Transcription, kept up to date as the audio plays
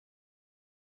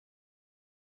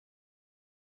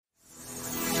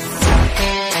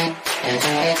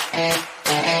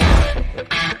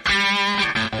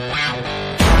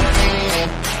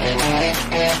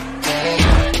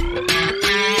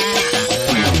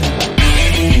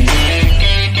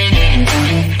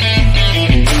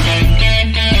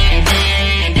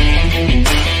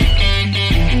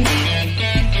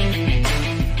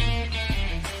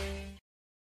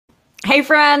Hey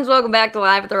friends, welcome back to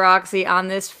Live with the Roxy on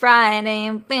this Friday.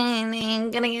 I'm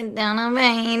gonna get down on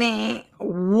Friday.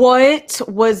 What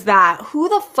was that? Who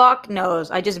the fuck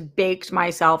knows? I just baked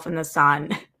myself in the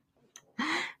sun.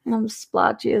 And I'm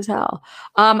splotchy as hell.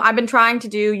 I've been trying to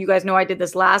do, you guys know I did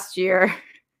this last year.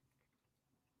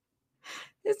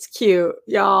 It's cute,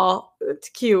 y'all. It's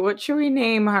cute. What should we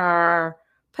name her?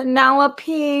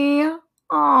 Penelope?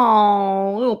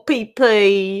 Oh, little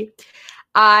PP.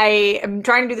 I am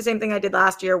trying to do the same thing I did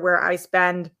last year where I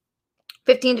spend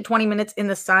 15 to 20 minutes in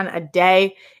the sun a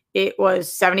day. It was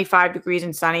 75 degrees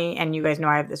and sunny, and you guys know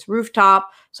I have this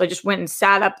rooftop. So I just went and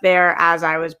sat up there as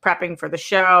I was prepping for the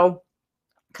show,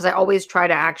 because I always try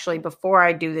to actually, before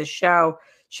I do this show,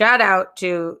 shout out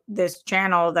to this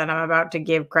channel that I'm about to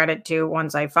give credit to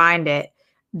once I find it.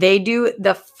 They do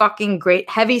the fucking great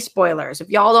Heavy Spoilers. If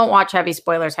y'all don't watch Heavy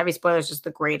Spoilers is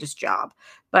the greatest job.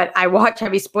 But I watch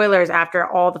Heavy Spoilers after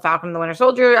all the Falcon and the Winter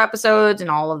Soldier episodes and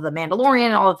all of the Mandalorian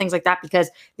and all the things like that, because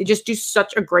they just do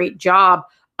such a great job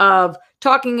of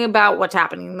talking about what's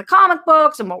happening in the comic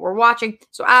books and what we're watching.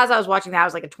 So as I was watching that, it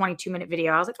was like a 22-minute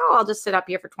video. I was like, oh, I'll just sit up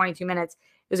here for 22 minutes.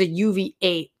 It was a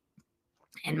UV8.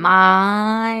 And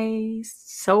my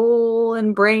soul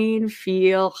and brain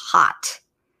feel hot.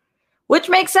 Which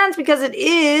makes sense because it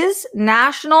is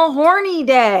National Horny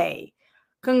Day.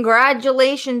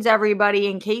 Congratulations, everybody.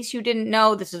 In case you didn't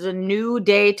know, this is a new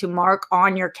day to mark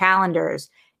on your calendars.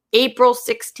 April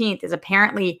 16th is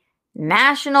apparently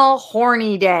National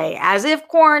Horny Day. As if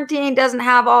quarantine doesn't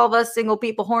have all of us single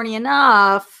people horny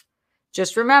enough.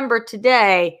 Just remember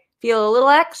today, feel a little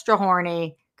extra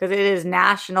horny because it is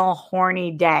National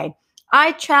Horny Day.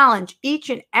 I challenge each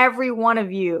and every one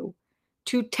of you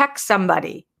to text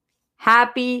somebody,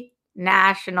 Happy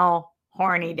National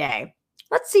Horny Day.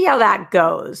 Let's see how that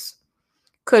goes.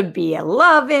 Could be a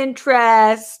love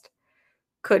interest,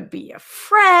 could be a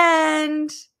friend,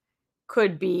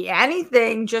 could be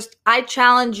anything. Just, I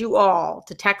challenge you all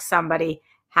to text somebody,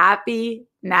 Happy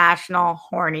National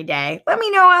Horny Day. Let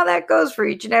me know how that goes for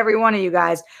each and every one of you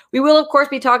guys. We will, of course,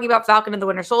 be talking about Falcon and the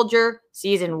Winter Soldier,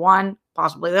 Season 1,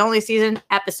 possibly the only season,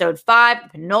 Episode 5, the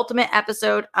penultimate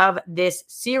episode of this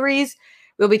series.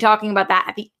 We'll be talking about that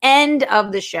at the end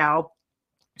of the show.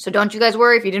 So don't you guys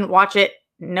worry if you didn't watch it.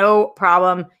 No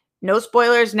problem. No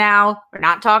spoilers now. We're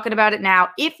not talking about it now.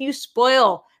 If you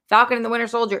spoil Falcon and the Winter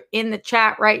Soldier in the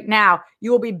chat right now, you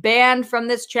will be banned from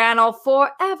this channel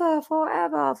forever,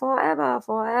 forever, forever,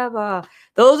 forever.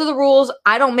 Those are the rules.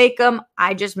 I don't make them.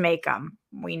 I just make them.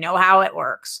 We know how it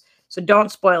works. So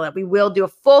don't spoil it. We will do a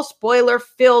full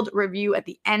spoiler-filled review at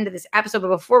the end of this episode. But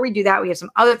before we do that, we have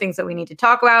some other things that we need to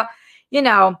talk about. You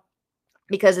know,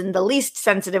 because in the least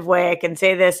sensitive way I can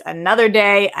say this, another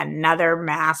day, another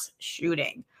mass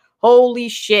shooting. Holy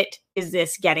shit, is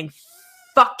this getting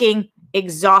fucking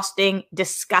exhausting,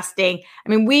 disgusting. I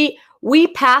mean, we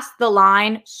passed the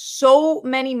line so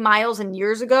many miles and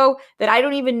years ago that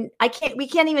we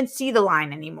can't even see the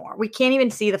line anymore. We can't even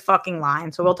see the fucking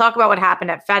line. So we'll talk about what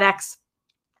happened at FedEx,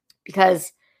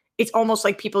 because it's almost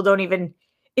like people don't even,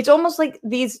 it's almost like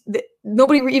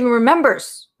nobody even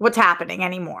remembers what's happening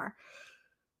anymore.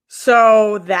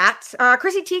 So that,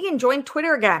 Chrissy Teigen joined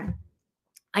Twitter again.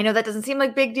 I know that doesn't seem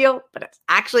like a big deal, but it's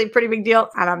actually a pretty big deal,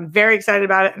 and I'm very excited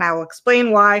about it, and I will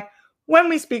explain why when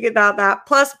we speak about that.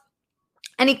 Plus,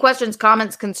 any questions,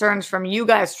 comments, concerns from you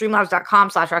guys,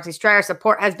 streamlabs.com/Roxy Striar.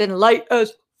 Support has been light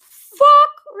as fuck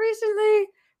recently.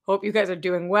 Hope you guys are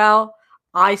doing well.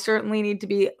 I certainly need to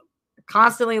be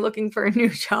constantly looking for a new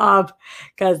job,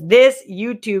 because this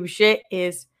YouTube shit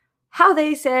is, how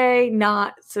they say,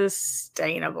 not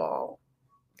sustainable.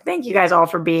 Thank you guys all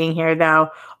for being here, though.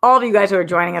 All of you guys who are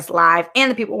joining us live and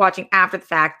the people watching after the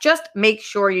fact, just make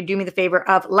sure you do me the favor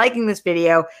of liking this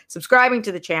video, subscribing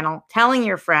to the channel, telling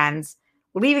your friends,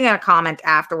 leaving a comment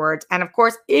afterwards. And of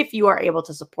course, if you are able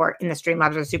to support in the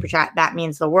Streamlabs or Super Chat, that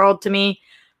means the world to me.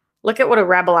 Look at what a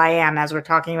rebel I am as we're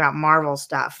talking about Marvel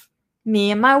stuff.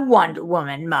 Me and my Wonder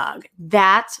Woman mug.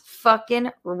 That's fucking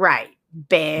right,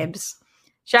 babes.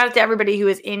 Shout out to everybody who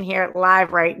is in here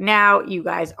live right now. You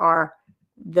guys are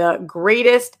the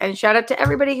greatest. And shout out to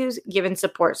everybody who's given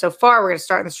support so far. We're going to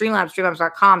start in the Streamlabs,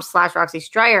 streamlabs.com/Roxy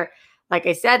Striar. Like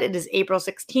I said, it is April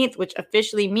 16th, which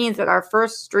officially means that our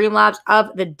first Streamlabs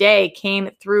of the day came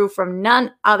through from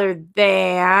none other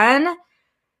than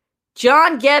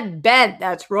John Get Bent.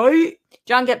 That's right.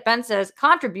 John Get Bent says,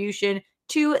 contribution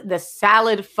to the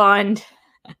salad fund.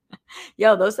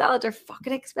 Yo, those salads are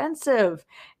fucking expensive.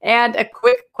 And a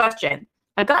quick question.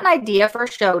 I've got an idea for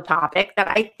a show topic that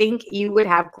I think you would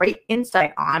have great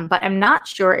insight on, but I'm not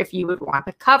sure if you would want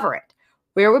to cover it.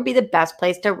 Where would be the best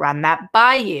place to run that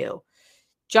by you?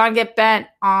 John Get Bent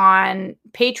on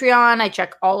Patreon. I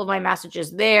check all of my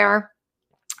messages there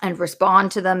and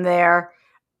respond to them there.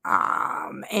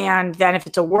 And then if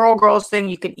it's a Whirl Girls thing,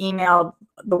 you can email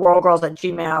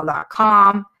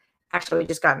thewhirlgirls@gmail.com. Actually, we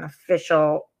just got an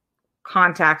official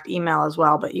contact email as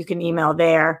well, but you can email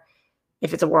there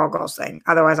if it's a Whirl Girls thing.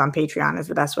 Otherwise, on Patreon is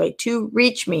the best way to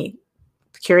reach me.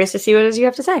 Curious to see what it is you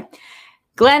have to say.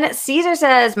 Glenn Caesar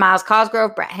says, Miles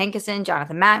Cosgrove, Brett Hankerson,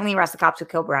 Jonathan Mackley, rest the cops who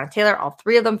killed Breonna Taylor, all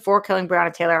three of them for killing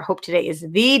Breonna Taylor. Hope today is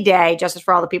the day. Justice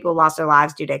for all the people who lost their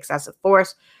lives due to excessive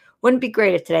force. Wouldn't be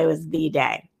great if today was the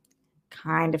day.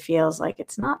 Kind of feels like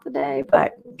it's not the day,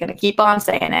 but I'm going to keep on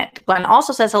saying it. Glenn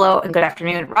also says hello and good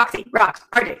afternoon. Roxy, Rox,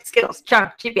 RJ, Skittles,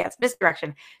 Chunk, GPS,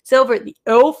 Misdirection, Silver, the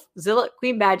Oaf, Zilla,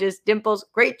 Queen Badges, Dimples.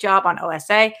 Great job on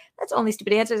OSA. That's Only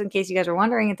Stupid Answers in case you guys are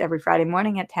wondering. It's every Friday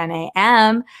morning at 10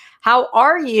 a.m. How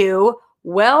are you?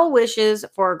 Well wishes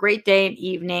for a great day and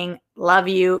evening. Love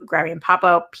you, Grammy and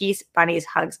Papo. Peace, bunnies,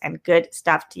 hugs, and good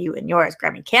stuff to you and yours.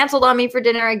 Grammy canceled on me for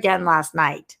dinner again last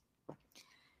night.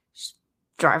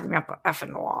 Driving up a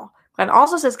effing wall. Glenn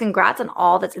also says congrats on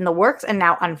all that's in the works and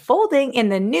now unfolding in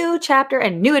the new chapter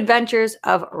and new adventures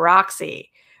of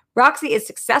Roxy. Roxy is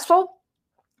successful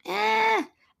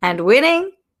and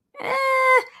winning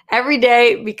every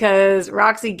day because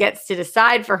Roxy gets to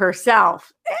decide for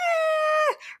herself.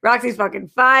 Roxy's fucking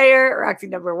fire. Roxy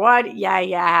number one. Yeah,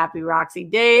 happy Roxy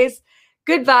days.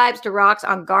 Good vibes to Rox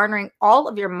on garnering all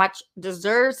of your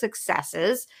much-deserved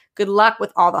successes. Good luck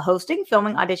with all the hosting,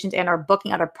 filming, auditions, and or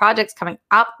booking other projects coming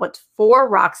up. What's for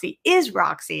Roxy is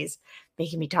Roxy's.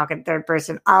 Making me talk in third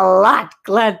person a lot.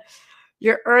 Glenn,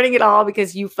 you're earning it all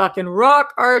because you fucking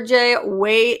rock, RJ.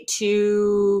 Way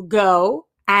to go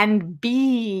and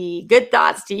be. Good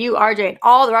thoughts to you, RJ, and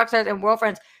all the rock stars and world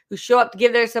friends who show up to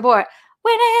give their support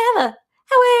whenever,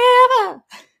 however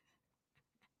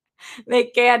they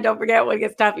can. Don't forget, when it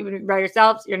gets tough, even by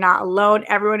yourselves, you're not alone.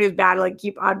 Everyone who's battling,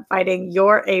 keep on fighting.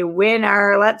 You're a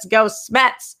winner. Let's go,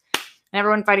 Smets. And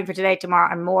everyone fighting for today, tomorrow,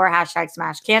 and more. Hashtag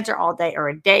smash cancer all day or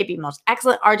a day. Be most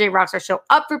excellent. RJ Rockstar, show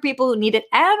up for people who need it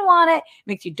and want it.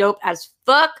 Makes you dope as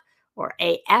fuck, or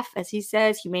AF, as he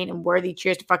says. Humane and worthy.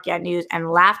 Cheers to Fuck Yeah News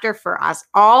and laughter for us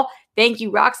all. Thank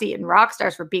you, Roxy and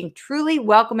Rockstars, for being truly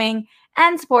welcoming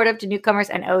and supportive to newcomers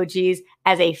and OGs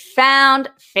as a found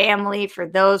family for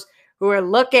those who are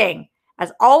looking.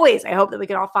 As always, I hope that we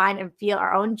can all find and feel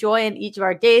our own joy in each of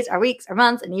our days, our weeks, our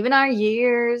months, and even our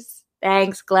years.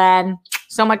 Thanks, Glenn.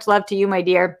 So much love to you, my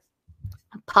dear.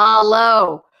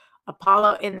 Apollo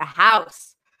in the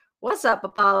house. What's up,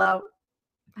 Apollo?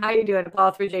 How you doing?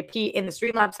 Apollo 3JP in the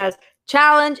Streamlabs says,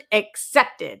 challenge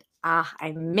accepted.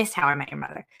 I miss How I Met Your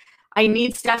Mother. I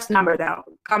need Steph's number, though.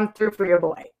 Come through for your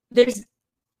boy.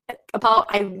 Apollo,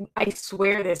 I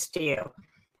swear this to you.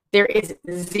 There is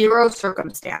zero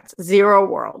circumstance, zero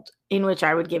world in which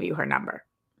I would give you her number.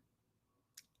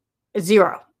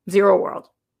 Zero world.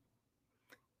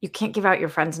 You can't give out your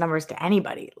friends' numbers to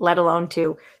anybody, let alone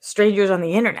to strangers on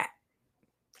the internet.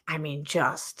 I mean,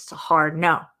 it's a hard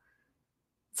no.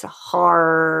 It's a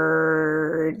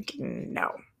hard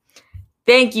no.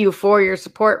 Thank you for your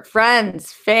support,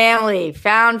 friends, family,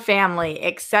 found family,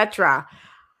 etc.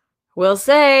 We'll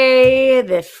say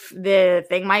the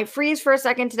thing might freeze for a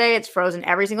second today. It's frozen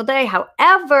every single day.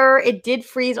 However, it did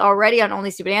freeze already on Only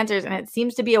Stupid Answers, and it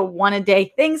seems to be a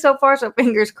one-a-day thing so far, so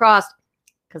fingers crossed,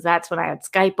 because that's when I had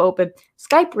Skype open.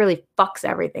 Skype really fucks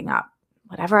everything up.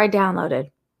 Whatever I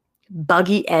downloaded,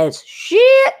 buggy as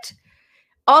shit.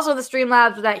 Also, the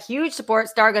Streamlabs with that huge support.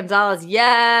 Star Gonzalez,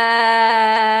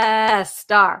 yes,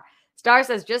 Star. Star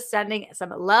says, just sending some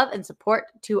love and support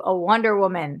to a Wonder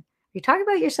Woman. You talk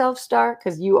about yourself, Star,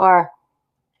 because you are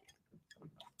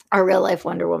a real-life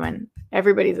Wonder Woman.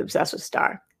 Everybody's obsessed with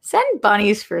Star. Send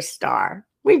bunnies for Star.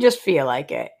 We just feel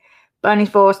like it. Bunnies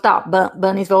for Star.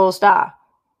 Bunnies for Star.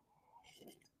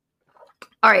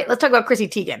 All right, let's talk about Chrissy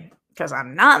Teigen, because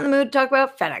I'm not in the mood to talk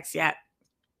about FedEx yet.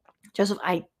 Joseph,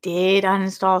 I did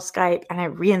uninstall Skype, and I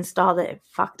reinstalled it. It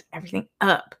fucked everything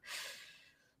up.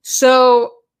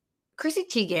 So Chrissy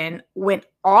Teigen went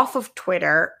off of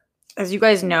Twitter. As you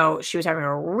guys know, she was having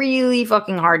a really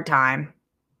fucking hard time,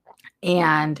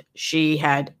 and she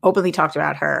had openly talked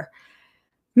about her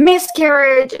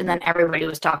miscarriage, and then everybody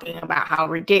was talking about how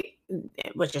ridiculous,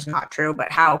 it was just not true,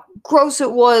 but how gross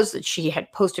it was that she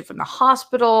had posted from the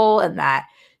hospital, and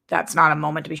that's not a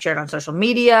moment to be shared on social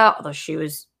media, although she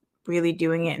was really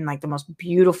doing it in like the most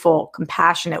beautiful,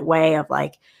 compassionate way of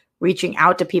like reaching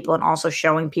out to people and also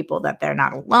showing people that they're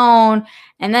not alone.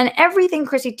 And then everything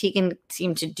Chrissy Teigen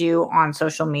seemed to do on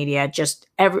social media,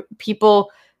 people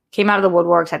came out of the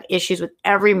woodworks, had issues with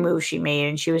every move she made.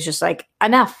 And she was just like,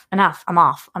 enough, I'm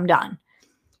off, I'm done.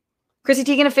 Chrissy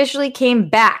Teigen officially came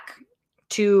back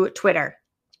to Twitter.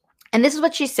 And this is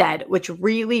what she said, which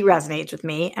really resonates with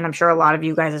me, and I'm sure a lot of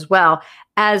you guys as well,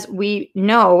 as we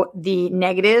know the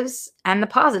negatives and the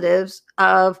positives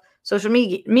of social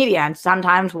media. And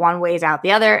sometimes one weighs out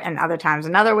the other, and other times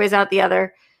another weighs out the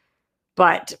other.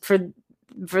 But for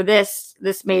this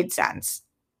made sense.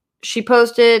 She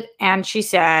posted and she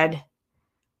said,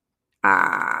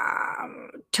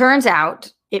 turns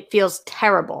out it feels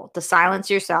terrible to silence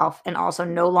yourself and also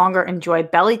no longer enjoy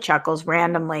belly chuckles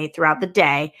randomly throughout the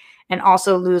day and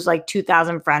also lose like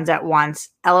 2,000 friends at once.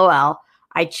 LOL.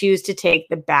 I choose to take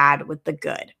the bad with the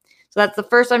good. So that's the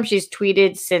first time she's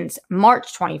tweeted since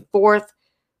March 24th.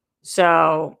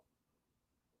 So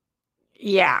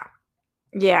yeah.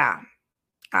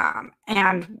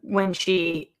 And when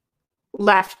she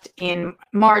left in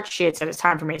March, she had said, it's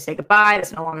time for me to say goodbye.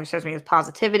 This no longer serves me as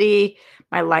positivity.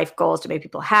 My life goal is to make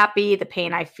people happy. The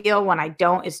pain I feel when I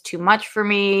don't is too much for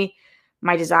me.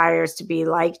 My desire is to be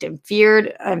liked and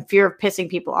feared, and fear of pissing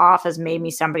people off has made me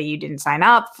somebody you didn't sign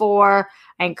up for.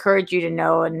 I encourage you to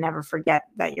know and never forget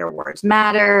that your words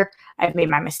matter. I've made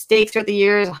my mistakes throughout the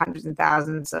years, hundreds and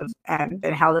thousands of, and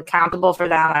been held accountable for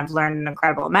them. I've learned an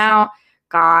incredible amount.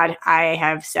 God, I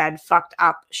have said fucked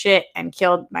up shit and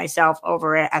killed myself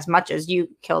over it as much as you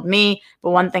killed me. But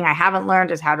one thing I haven't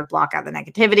learned is how to block out the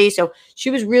negativity. So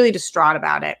she was really distraught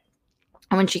about it.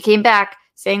 And when she came back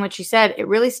saying what she said, it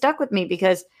really stuck with me,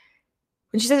 because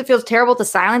when she says it feels terrible to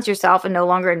silence yourself and no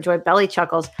longer enjoy belly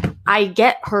chuckles, I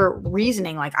get her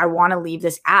reasoning. Like, I want to leave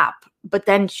this app. But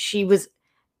then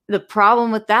the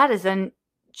problem with that is then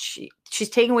she's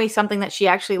taking away something that she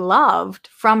actually loved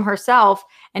from herself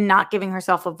and not giving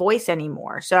herself a voice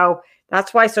anymore. So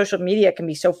that's why social media can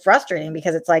be so frustrating,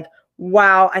 because it's like,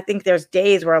 wow, I think there's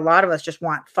days where a lot of us just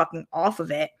want fucking off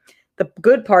of it. The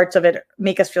good parts of it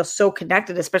make us feel so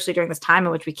connected, especially during this time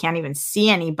in which we can't even see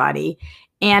anybody.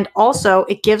 And also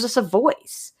it gives us a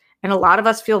voice. And a lot of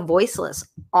us feel voiceless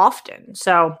often.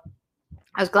 So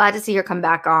I was glad to see her come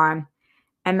back on.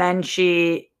 And then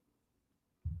she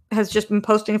has just been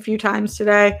posting a few times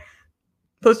today,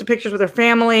 posted pictures with her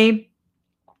family.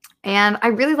 And I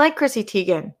really like Chrissy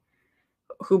Teigen,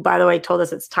 who, by the way, told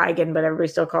us it's Teigen, but everybody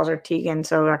still calls her Teigen.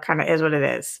 So that kind of is what it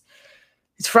is.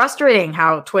 It's frustrating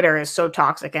how Twitter is so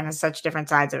toxic and has such different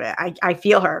sides of it. I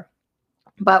feel her.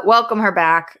 But welcome her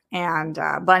back, and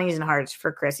bunnies and hearts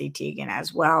for Chrissy Teigen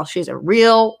as well. She's a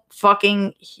real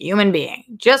fucking human being,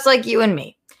 just like you and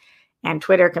me. And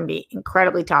Twitter can be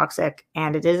incredibly toxic,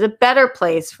 and it is a better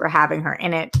place for having her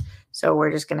in it. So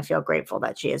we're just going to feel grateful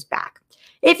that she is back.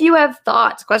 If you have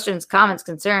thoughts, questions, comments,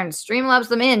 concerns, Streamlabs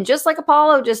them in, just like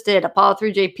Apollo just did. Apollo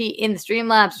through JP in the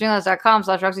Streamlabs,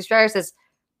 streamlabs.com/Roxy Striar says,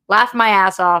 laugh my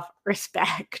ass off,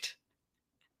 respect.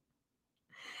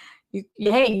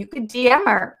 Hey, you could DM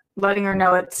her, letting her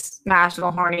know it's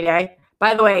National Horny Day.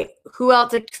 By the way, who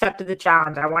else accepted the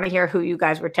challenge? I want to hear who you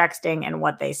guys were texting and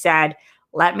what they said.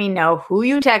 Let me know who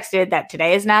you texted that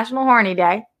today is National Horny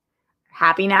Day.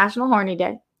 Happy National Horny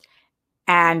Day.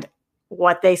 And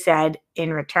what they said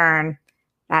in return.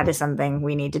 That is something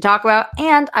we need to talk about.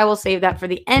 And I will save that for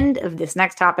the end of this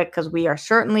next topic, because we are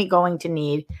certainly going to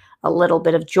need a little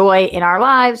bit of joy in our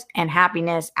lives and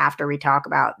happiness after we talk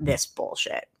about this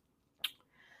bullshit.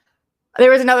 There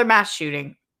was another mass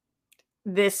shooting.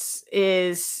 This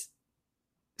is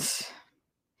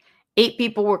 8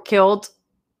 people were killed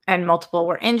and multiple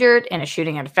were injured in a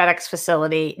shooting at a FedEx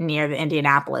facility near the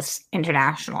Indianapolis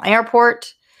International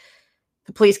Airport.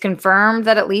 The police confirmed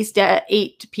that at least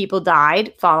 8 people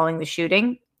died following the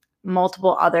shooting.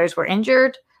 Multiple others were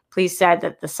injured. Police said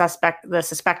that the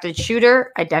suspected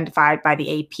shooter, identified by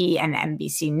the AP and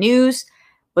NBC News,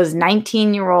 was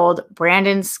 19-year-old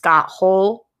Brandon Scott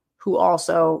Hole, who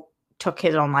also took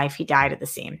his own life. He died at the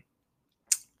scene.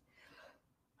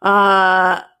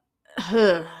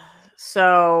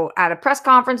 So at a press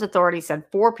conference, authorities said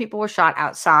 4 people were shot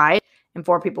outside and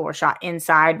 4 people were shot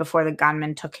inside before the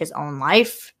gunman took his own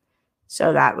life.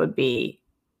 So that would be,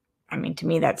 I mean, to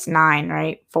me, that's 9,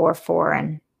 right?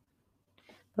 4,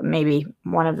 but maybe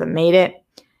one of them made it.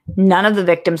 None of the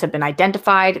victims have been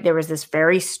identified. There was this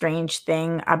very strange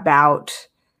thing about,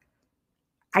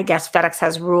 I guess FedEx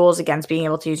has rules against being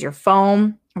able to use your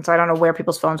phone. And so I don't know where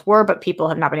people's phones were, but people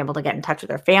have not been able to get in touch with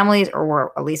their families, or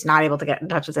were at least not able to get in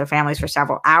touch with their families for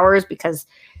several hours because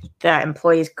the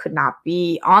employees could not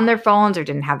be on their phones or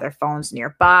didn't have their phones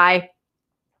nearby.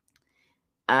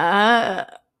 I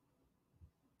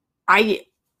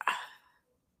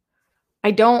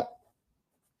don't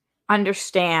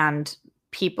understand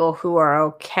people who are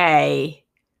okay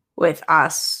with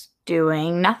us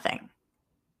doing nothing.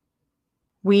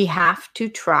 We have to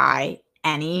try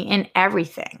any and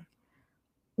everything.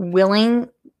 Willing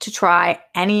to try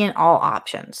any and all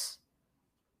options.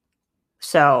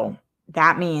 So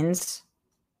that means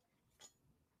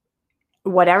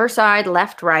whatever side,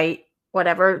 left, right,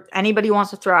 whatever anybody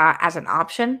wants to throw out as an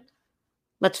option,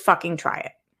 let's fucking try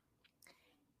it.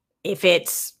 If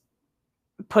it's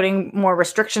putting more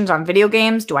restrictions on video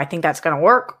games, do I think that's going to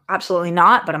work? Absolutely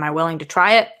not. But am I willing to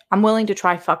try it? I'm willing to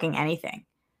try fucking anything.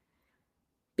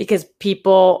 Because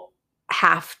people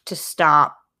have to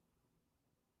stop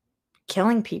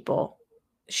killing people,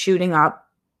 shooting up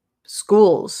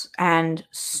schools and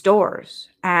stores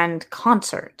and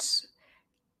concerts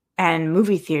and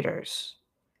movie theaters.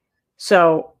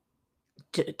 So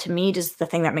to me, just the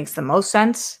thing that makes the most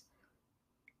sense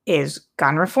is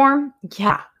gun reform.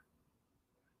 Yeah.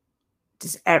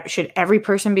 Should every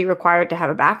person be required to have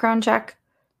a background check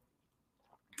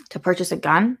to purchase a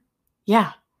gun?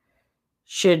 Yeah.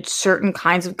 Should certain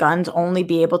kinds of guns only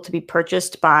be able to be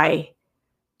purchased by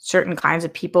certain kinds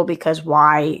of people because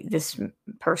why this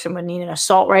person would need an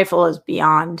assault rifle is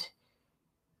beyond.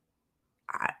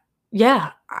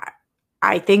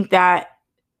 I think that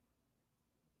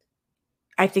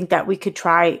we could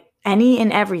try any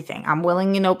and everything. I'm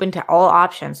willing and open to all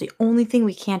options. The only thing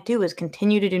we can't do is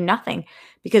continue to do nothing,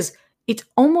 because it's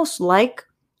almost like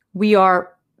we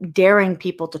are daring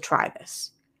people to try this.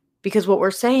 Because what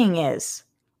we're saying is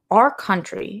our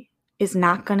country is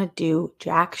not going to do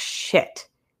jack shit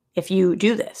if you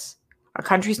do this. Our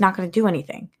country's not going to do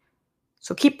anything.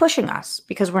 So keep pushing us,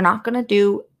 because we're not going to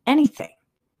do anything.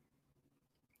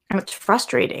 And it's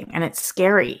frustrating and it's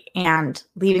scary, and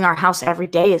leaving our house every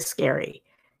day is scary.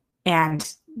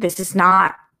 And this is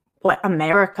not what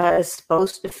America is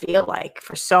supposed to feel like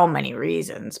for so many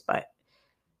reasons. But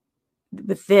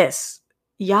with this,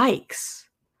 yikes.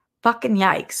 Fucking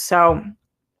yikes. So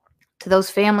to those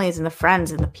families and the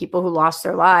friends and the people who lost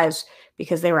their lives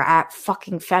because they were at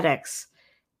fucking FedEx,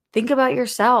 think about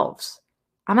yourselves.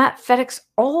 I'm at FedEx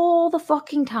all the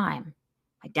fucking time.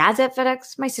 My dad's at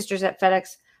FedEx. My sister's at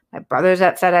FedEx. My brother's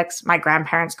at FedEx. My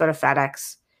grandparents go to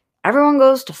FedEx. Everyone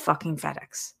goes to fucking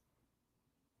FedEx.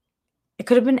 It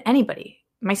could have been anybody.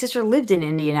 My sister lived in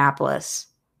Indianapolis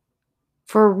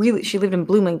she lived in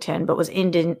Bloomington, but was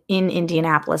in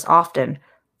Indianapolis often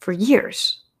for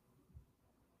years.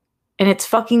 And it's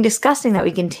fucking disgusting that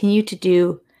we continue to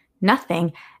do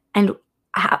nothing. And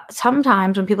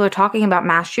sometimes when people are talking about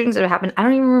mass shootings that have happened, I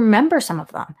don't even remember some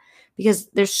of them because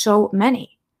there's so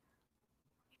many.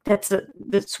 That's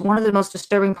one of the most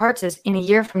disturbing parts is, in a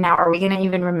year from now, are we going to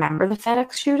even remember the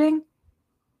FedEx shooting?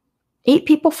 8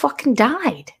 people fucking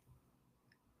died.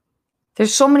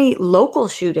 There's so many local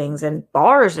shootings and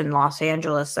bars in Los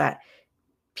Angeles that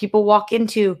people walk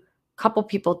into, a couple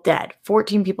people dead,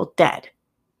 14 people dead.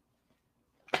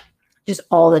 Just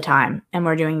all the time. And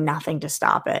we're doing nothing to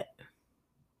stop it.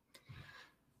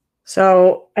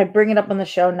 So I bring it up on the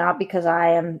show not because I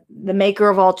am the maker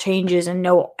of all changes and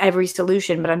know every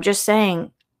solution, but I'm just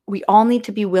saying we all need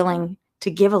to be willing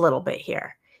to give a little bit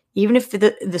here. Even if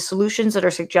the solutions that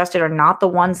are suggested are not the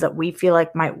ones that we feel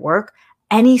like might work,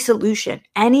 any solution,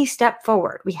 any step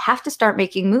forward, we have to start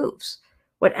making moves,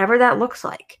 whatever that looks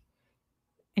like.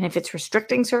 And if it's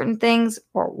restricting certain things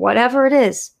or whatever it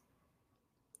is,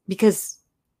 because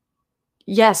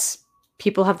yes,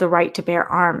 people have the right to bear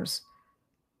arms,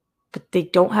 but they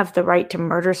don't have the right to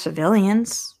murder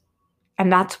civilians. And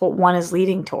that's what one is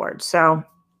leading towards. So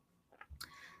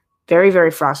very,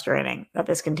 very frustrating that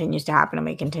this continues to happen and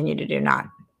we continue to do not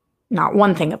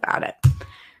one thing about it.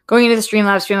 Going into the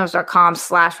Streamlabs,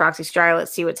 streamlabs.com/Roxy Striar.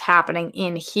 Let's see what's happening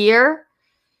in here.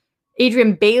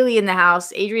 Adrian Bailey in the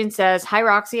house. Adrian says, "Hi,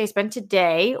 Roxy. I spent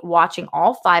today watching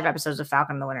all 5 episodes of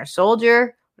Falcon and the Winter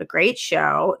Soldier. What a great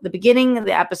show. The beginning of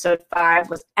the episode 5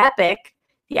 was epic.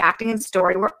 The acting and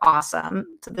story were awesome."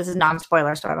 So this is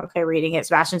non-spoiler, so I'm okay reading it.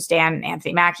 Sebastian Stan and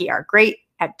Anthony Mackie are great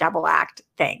at double act.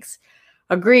 Thanks.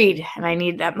 Agreed. And I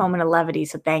need that moment of levity,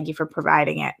 so thank you for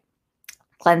providing it.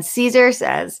 Glenn Caesar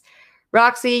says,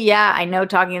 "Roxy, yeah, I know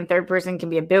talking in third person can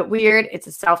be a bit weird. It's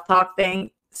a self-talk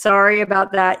thing. Sorry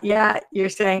about that. Yeah, you're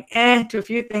saying to a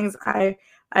few things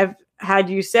I've had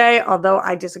you say, although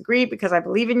I disagree because I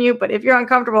believe in you. But if you're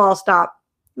uncomfortable, I'll stop."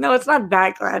 No, it's not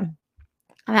that, Glenn.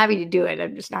 I'm happy to do it.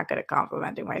 I'm just not good at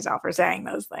complimenting myself for saying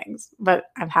those things, but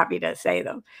I'm happy to say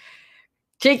them.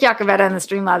 Jake Yacovetta in the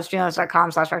Streamlabs,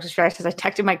 streamlabs.com/Roxy Striar says, "I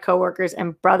texted my coworkers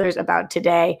and brothers about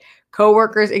today.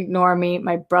 Coworkers ignore me.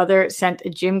 My brother sent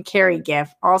a Jim Carrey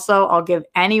gif. Also, I'll give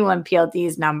anyone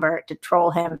PLD's number to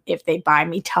troll him if they buy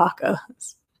me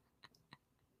tacos."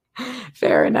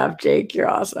 Fair enough, Jake. You're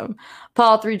awesome.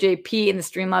 Paul3JP in the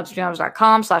Streamlabs,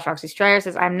 streamlabs.com/Roxy Striar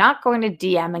says, I'm not going to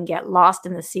DM and get lost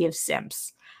in the sea of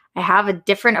simps. I have a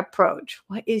different approach.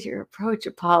 What is your approach,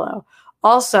 Apollo?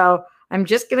 Also, I'm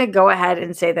just going to go ahead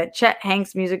and say that Chet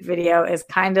Hanks' music video is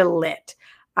kind of lit.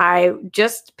 I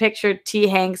just pictured T.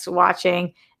 Hanks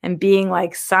watching and being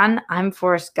like, son, I'm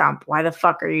Forrest Gump. Why the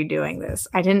fuck are you doing this?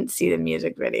 I didn't see the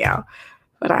music video,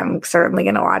 but I'm certainly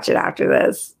going to watch it after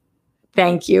this.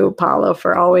 Thank you, Apollo,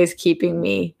 for always keeping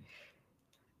me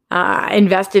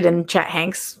invested in Chet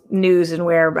Hanks' news and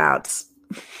whereabouts.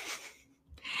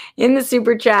 In the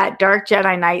super chat, Dark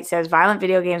Jedi Knight says, violent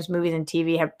video games, movies, and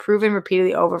TV have proven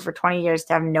repeatedly over for 20 years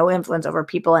to have no influence over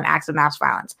people in acts of mass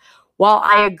violence. While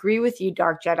I agree with you,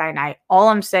 Dark Jedi Knight, all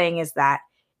I'm saying is that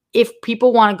if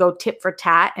people want to go tit for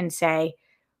tat and say,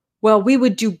 well, we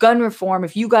would do gun reform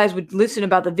if you guys would listen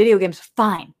about the video games,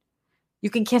 fine. You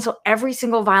can cancel every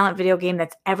single violent video game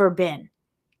that's ever been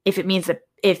if it means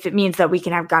that we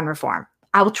can have gun reform.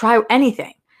 I will try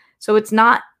anything. So it's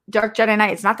not Dark Jedi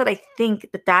Knight. It's not that I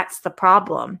think that that's the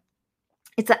problem.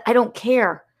 It's that I don't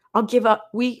care. I'll give up.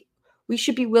 We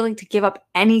should be willing to give up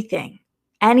anything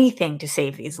to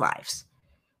save these lives.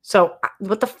 So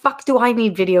what the fuck do I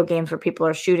need video games where people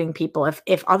are shooting people?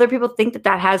 If other people think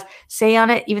that has say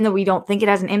on it, even though we don't think it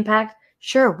has an impact,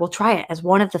 sure, we'll try it as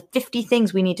one of the 50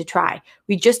 things we need to try.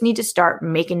 We just need to start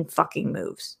making fucking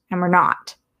moves, and we're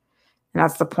not. And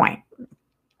that's the point.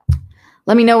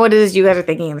 Let me know what it is you guys are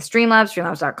thinking in the Streamlabs,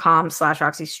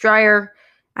 streamlabs.com/Roxy Striar,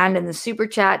 and in the super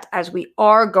chat, as we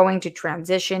are going to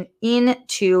transition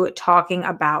into talking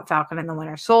about Falcon and the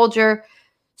Winter Soldier.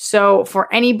 So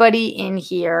for anybody in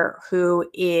here who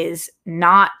is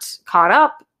not caught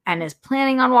up and is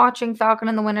planning on watching Falcon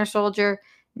and the Winter Soldier,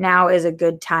 now is a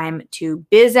good time to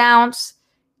biz ounce.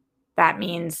 That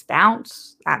means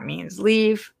bounce. That means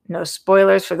leave. No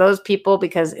spoilers for those people,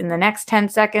 because in the next 10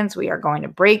 seconds, we are going to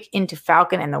break into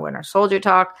Falcon and the Winter Soldier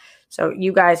talk. So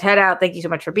you guys head out. Thank you so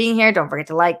much for being here. Don't forget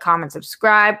to like, comment,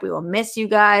 subscribe. We will miss you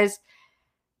guys.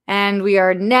 And we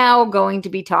are now going to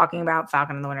be talking about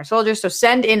Falcon and the Winter Soldier. So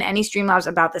send in any Streamlabs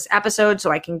about this episode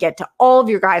so I can get to all of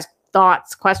your guys'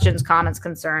 thoughts, questions, comments,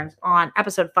 concerns on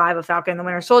episode 5 of Falcon and the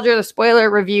Winter Soldier. The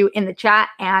spoiler review in the chat,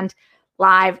 and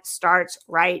live starts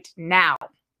right now.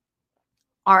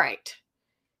 All right.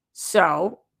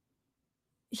 So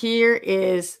here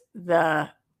is the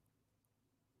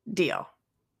deal.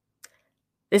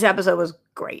 This episode was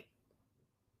great.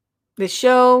 The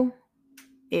show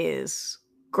is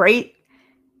great.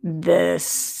 The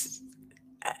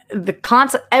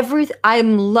concept, everything,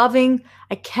 I'm loving.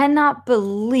 I cannot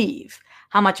believe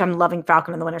how much I'm loving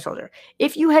Falcon and the Winter Soldier.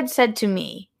 If you had said to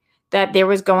me that there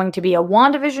was going to be a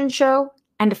WandaVision show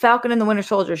and a Falcon and the Winter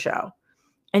Soldier show,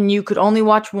 and you could only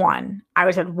watch one, I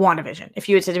would have said WandaVision. If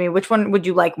you had said to me, which one would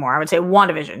you like more? I would say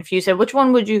WandaVision. If you said, which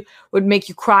one would make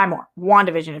you cry more?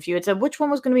 WandaVision. If you had said, which one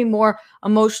was going to be more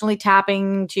emotionally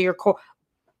tapping to your core?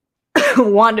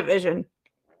 WandaVision.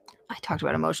 I talked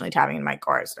about emotionally tapping in my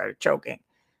car. I started choking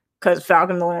because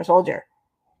Falcon and the Winter Soldier.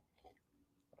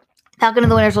 Falcon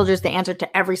and the Winter Soldier is the answer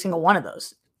to every single one of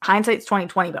those. Hindsight's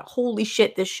 2020, but holy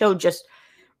shit, this show just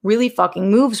really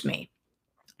fucking moves me.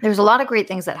 There's a lot of great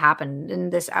things that happened in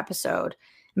this episode,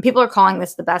 and people are calling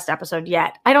this the best episode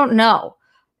yet. I don't know.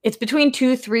 It's between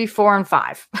 2, 3, 4, and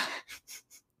 5. I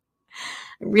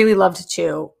really loved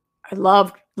 2. I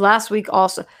loved last week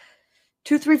also.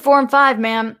 2, 3, 4, and 5,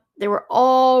 man. They were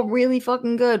all really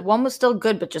fucking good. 1 was still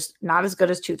good, but just not as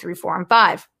good as 2, 3, 4, and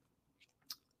 5.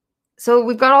 So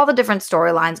we've got all the different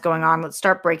storylines going on. Let's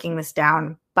start breaking this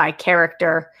down by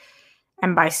character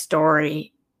and by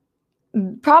story.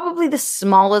 Probably the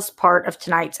smallest part of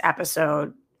tonight's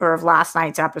episode, or of last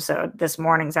night's episode, this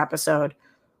morning's episode,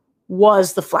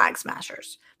 was the Flag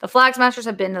Smashers. The Flag Smashers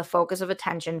have been the focus of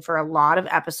attention for a lot of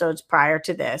episodes prior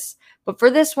to this, but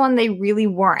for this one, they really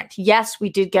weren't. Yes, we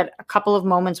did get a couple of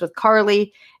moments with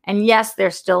Carly, and yes, they're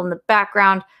still in the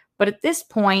background, but at this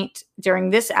point,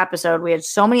 during this episode, we had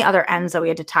so many other ends that we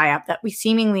had to tie up that we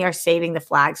seemingly are saving the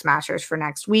Flag Smashers for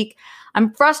next week.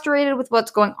 I'm frustrated with what's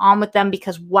going on with them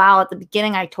because while at the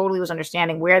beginning I totally was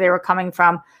understanding where they were coming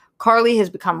from, Carly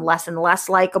has become less and less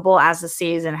likable as the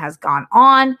season has gone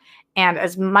on. And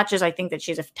as much as I think that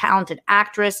she's a talented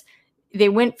actress, they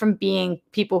went from being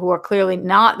people who are clearly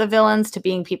not the villains to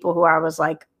being people who I was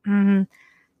like,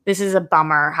 this is a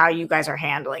bummer how you guys are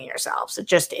handling yourselves. It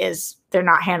just is. They're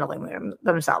not handling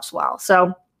themselves well.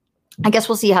 So I guess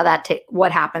we'll see how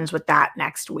what happens with that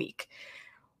next week.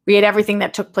 We had everything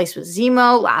that took place with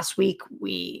Zemo. Last week,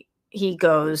 he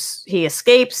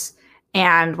escapes.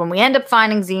 And when we end up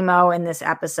finding Zemo in this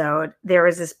episode, there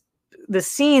is this the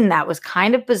scene that was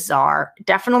kind of bizarre.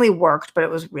 Definitely worked, but it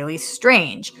was really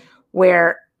strange.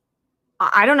 Where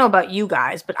I don't know about you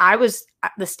guys, but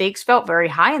the stakes felt very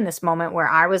high in this moment where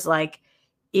I was like,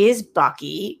 is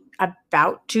Bucky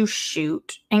about to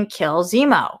shoot and kill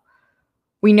Zemo?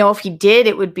 We know if he did,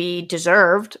 it would be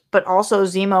deserved, but also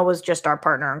Zemo was just our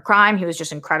partner in crime. He was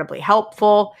just incredibly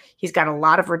helpful. He's got a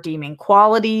lot of redeeming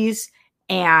qualities,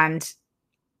 and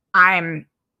I'm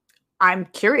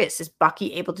curious, is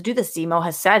Bucky able to do this? Zemo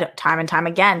has said time and time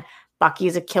again, Bucky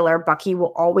is a killer. Bucky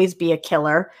will always be a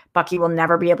killer. Bucky will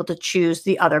never be able to choose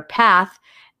the other path.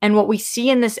 And what we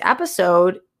see in this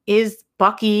episode is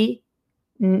Bucky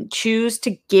choose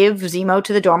to give Zemo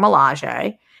to the Dora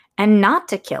Milaje and not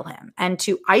to kill him and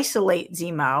to isolate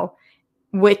Zemo,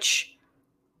 which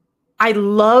I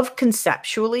love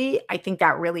conceptually. I think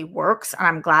that really works. And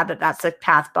I'm glad that that's the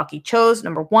path Bucky chose.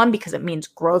 Number one, because it means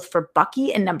growth for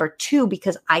Bucky. And number two,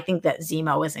 because I think that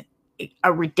Zemo is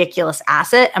a ridiculous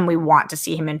asset and we want to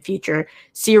see him in future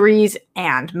series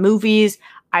and movies.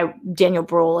 Daniel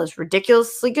Bruhl is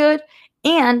ridiculously good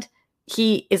and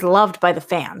he is loved by the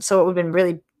fans. So it would have been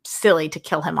really silly to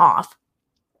kill him off.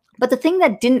 But the thing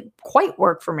that didn't quite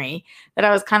work for me, that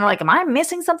I was kind of like, am I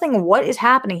missing something? What is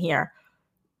happening here?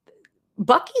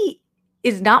 Bucky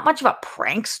is not much of a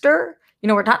prankster.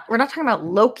 We're not talking about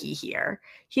Loki here.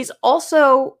 He's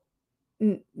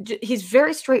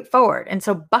very straightforward. And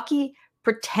so Bucky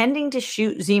pretending to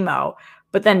shoot Zemo,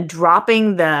 but then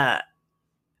dropping the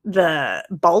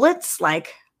bullets,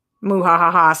 like,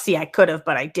 muhahaha, see, I could have,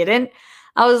 but I didn't.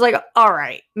 I was like, all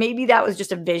right, maybe that was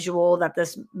just a visual that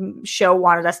this show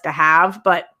wanted us to have,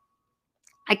 but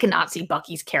I cannot see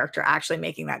Bucky's character actually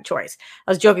making that choice.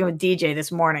 I was joking with DJ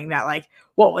this morning that, like,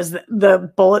 what was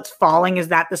the bullets falling? Is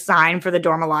that the sign for the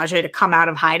Dora Milaje to come out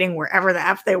of hiding wherever the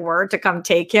F they were to come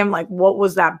take him? Like, what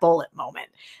was that bullet moment?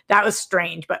 That was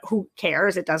strange, but who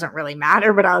cares? It doesn't really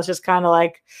matter. But I was just kind of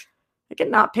like, I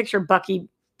cannot picture Bucky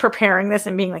preparing this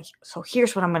and being like, so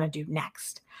here's what I'm going to do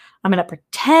next. I'm going to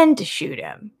pretend to shoot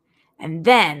him. And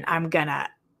then I'm going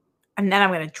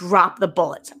to drop the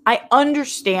bullets. I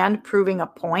understand proving a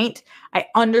point. I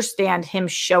understand him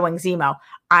showing Zemo,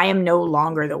 I am no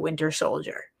longer the Winter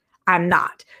Soldier. I'm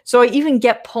not. So I even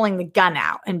get pulling the gun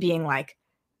out and being like,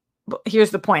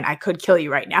 here's the point. I could kill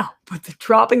you right now. But the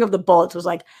dropping of the bullets was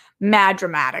like mad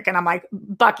dramatic. And I'm like,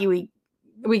 Bucky,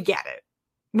 we get it.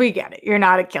 We get it. You're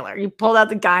not a killer. You pulled out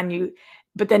the gun,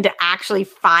 but then to actually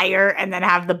fire and then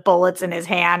have the bullets in his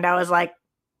hand, I was like,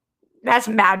 that's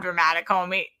mad dramatic,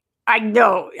 homie. I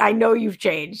know you've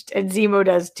changed, and Zemo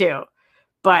does too.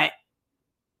 But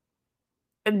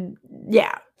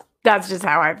yeah, that's just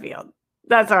how I feel.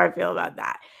 That's how I feel about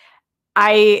that.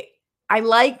 I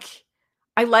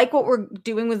like what we're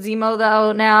doing with Zemo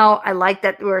though now. I like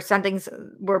that we're sending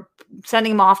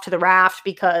him off to the raft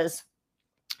because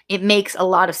it makes a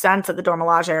lot of sense that the Dora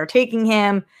Milaje are taking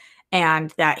him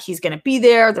and that he's going to be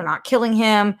there. They're not killing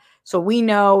him. So we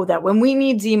know that when we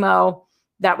need Zemo,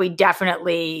 that we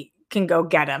definitely can go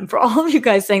get him. For all of you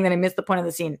guys saying that I missed the point of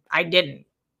the scene, I didn't.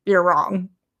 You're wrong.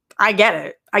 I get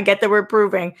it. I get that we're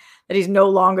proving that he's no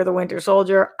longer the Winter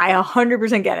Soldier. I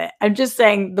 100% get it. I'm just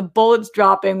saying the bullets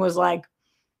dropping was like,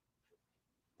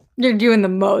 you're doing the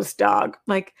most, dog.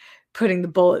 Like, putting the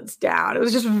bullets down. It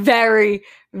was just very,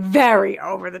 very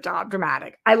over the top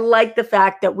dramatic. I like the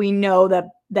fact that we know that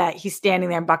he's standing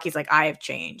there and Bucky's like, I have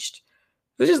changed.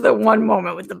 It was just the one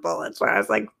moment with the bullets where I was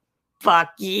like,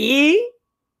 Bucky,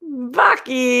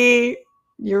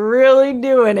 you're really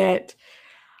doing it.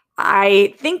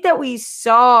 I think that we'll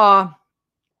see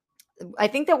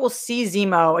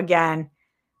Zemo again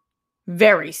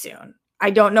very soon. I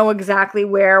don't know exactly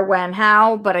where, when,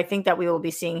 how, but I think that we will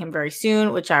be seeing him very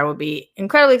soon, which I will be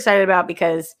incredibly excited about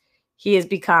because he has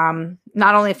become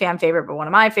not only a fan favorite, but one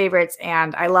of my favorites.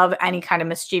 And I love any kind of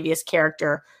mischievous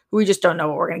character who we just don't know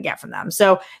what we're going to get from them.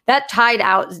 So that tied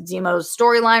out Zemo's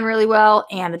storyline really well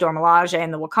and the Dora Milaje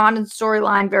and the Wakandan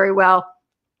storyline very well.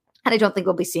 And I don't think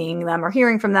we'll be seeing them or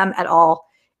hearing from them at all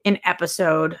in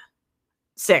episode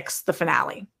 6, the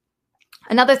finale.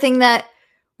 Another thing that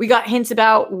we got hints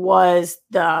about was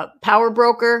the power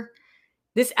broker.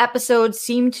 This episode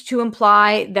seemed to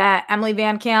imply that Emily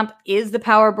Van Camp is the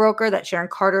power broker, that Sharon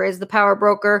Carter is the power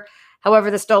broker.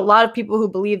 However, there's still a lot of people who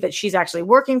believe that she's actually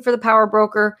working for the power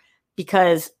broker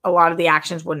because a lot of the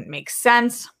actions wouldn't make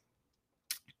sense.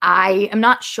 I am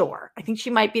not sure. I think she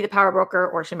might be the power broker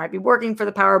or she might be working for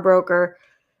the power broker.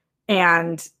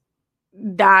 And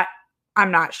that I'm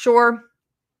not sure.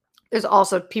 There's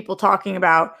also people talking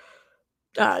about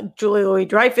Julia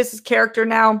Louis-Dreyfus's character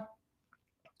now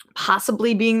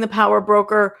possibly being the power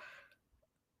broker.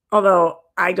 Although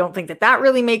I don't think that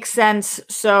really makes sense.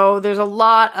 So there's a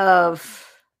lot of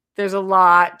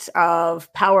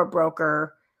power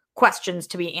broker questions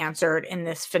to be answered in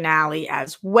this finale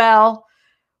as well,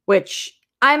 which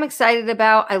I'm excited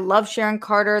about. I love Sharon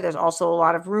Carter. There's also a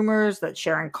lot of rumors that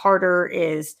Sharon Carter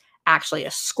is actually a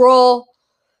Skrull.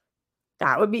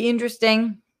 That would be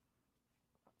interesting.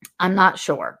 I'm not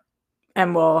sure.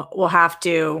 And we'll have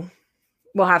to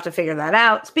figure that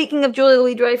out. Speaking of Julia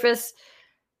Louis-Dreyfus,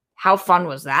 how fun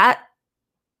was that?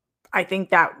 I think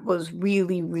that was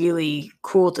really, really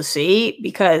cool to see,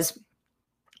 because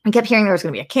I kept hearing there was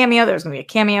going to be a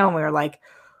cameo, and we were like,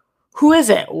 who is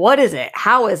it? What is it?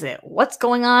 How is it? What's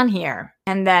going on here?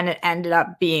 And then it ended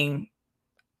up being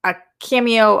a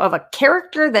cameo of a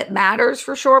character that matters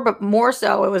for sure, but more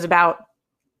so it was about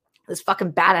this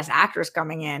fucking badass actress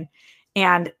coming in,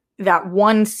 and that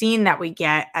one scene that we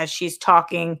get as she's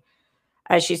talking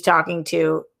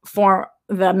to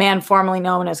the man formerly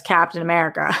known as Captain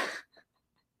America.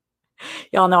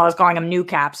 Y'all know I was calling him New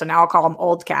Cap, so now I'll call him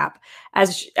Old Cap.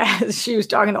 As she was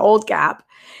talking to Old Cap,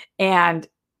 and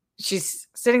she's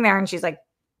sitting there and she's like,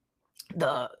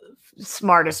 the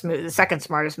second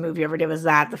smartest move you ever did was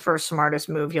that. The first smartest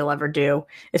move you'll ever do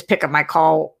is pick up the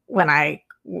phone when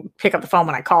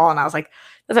I call. And I was like,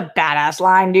 that's a badass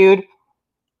line, dude.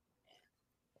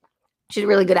 She's a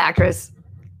really good actress.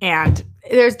 And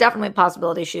there's definitely a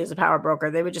possibility she is a power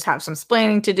broker. They would just have some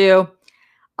explaining to do.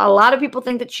 A lot of people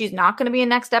think that she's not going to be in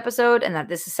next episode, and that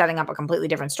this is setting up a completely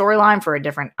different storyline for a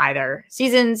different either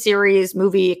season, series,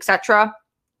 movie, etc.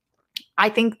 I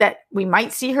think that we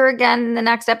might see her again in the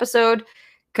next episode,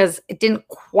 because it didn't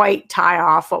quite tie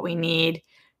off what we need.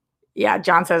 Yeah,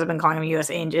 John says I've been calling him a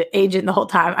U.S. agent the whole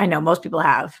time. I know most people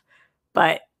have,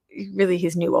 but really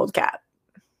he's new Old Cap.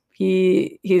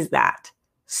 He's that.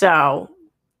 So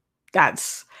that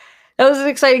was an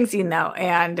exciting scene though,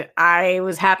 and I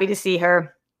was happy to see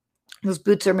her. Those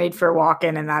boots are made for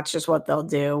walking, and that's just what they'll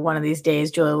do. One of these days,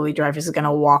 Julia Louis-Dreyfus is going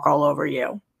to walk all over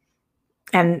you.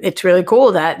 And it's really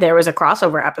cool that there was a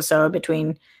crossover episode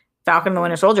between Falcon and the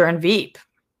Winter Soldier and Veep.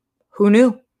 Who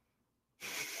knew?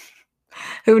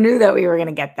 Who knew that we were going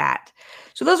to get that?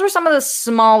 So those were some of the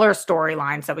smaller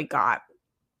storylines that we got.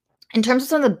 In terms of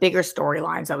some of the bigger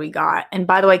storylines that we got, and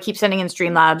by the way, keep sending in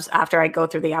Streamlabs. After I go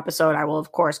through the episode, I will,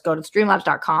 of course, go to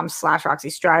streamlabs.com/Roxy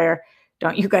Striar.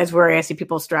 Don't you guys worry. I see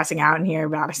people stressing out in here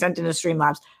about I sent in to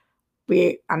Streamlabs.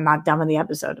 I'm not done with the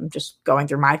episode. I'm just going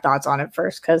through my thoughts on it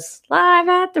first, because live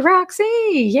at the Roxy,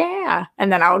 yeah.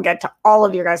 And then I will get to all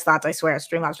of your guys' thoughts, I swear,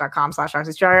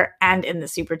 streamlabs.com/Roxy Striar and in the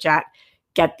super chat.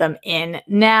 Get them in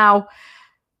now.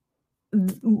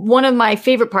 One of my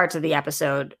favorite parts of the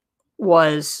episode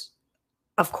was,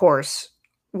 of course,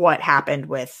 what happened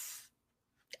with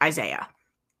Isaiah.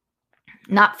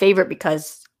 Not favorite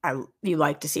because you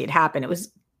like to see it happen. It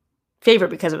was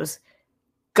favorite because it was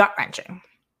gut-wrenching.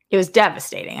 It was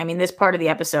devastating. I mean, this part of the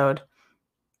episode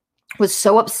was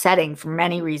so upsetting for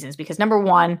many reasons, because number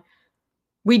one,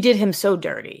 we did him so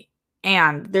dirty,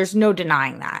 and there's no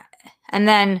denying that. And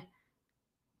then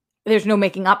there's no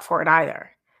making up for it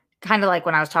either. Kind of like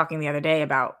when I was talking the other day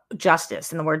about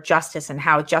justice and the word justice and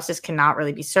how justice cannot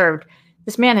really be served.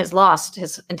 This man has lost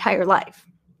his entire life.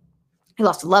 He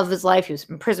lost the love of his life. He was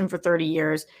in prison for 30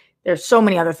 years. There's so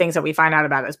many other things that we find out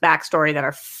about his backstory that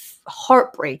are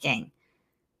heartbreaking.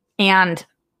 And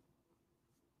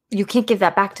you can't give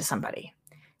that back to somebody.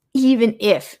 Even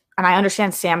if, and I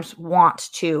understand Sam's want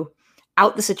to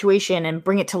out the situation and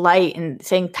bring it to light and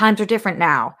saying times are different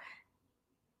now.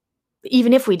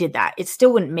 Even if we did that, it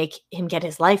still wouldn't make him get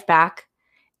his life back.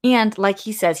 And like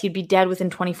he says, he'd be dead within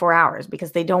 24 hours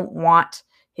because they don't want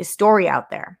his story out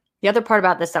there. The other part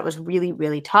about this that was really,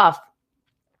 really tough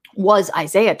was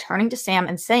Isaiah turning to Sam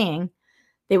and saying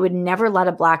they would never let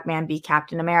a black man be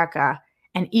Captain America.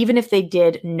 And even if they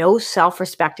did, no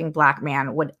self-respecting black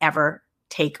man would ever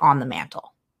take on the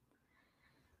mantle.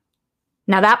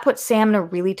 Now that puts Sam in a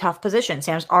really tough position.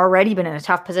 Sam's already been in a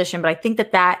tough position, but I think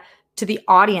that to the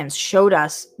audience showed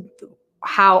us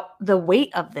how the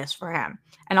weight of this for him.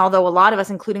 And although a lot of us,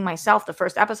 including myself, the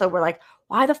first episode, were like,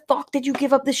 why the fuck did you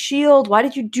give up the shield? Why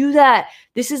did you do that?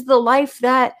 This is the life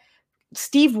that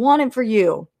Steve wanted for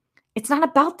you. It's not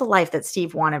about the life that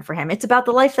Steve wanted for him. It's about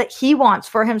the life that he wants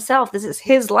for himself. This is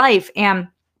his life. And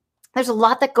there's a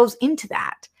lot that goes into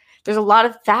that. There's a lot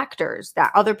of factors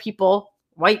that other people,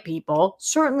 white people,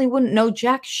 certainly wouldn't know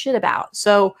jack shit about.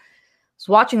 So I was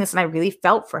watching this and I really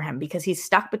felt for him because he's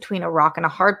stuck between a rock and a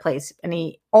hard place, and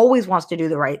he always wants to do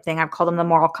the right thing. I've called him the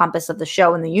moral compass of the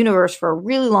show and the universe for a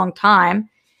really long time,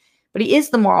 but he is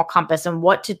the moral compass and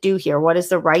what to do here. What is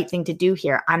the right thing to do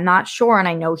here? I'm not sure, and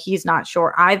I know he's not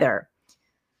sure either.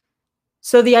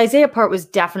 So the Isaiah part was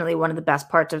definitely one of the best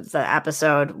parts of the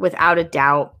episode, without a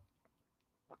doubt.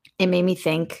 It made me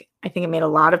think. I think it made a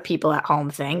lot of people at home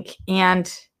think. And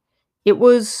it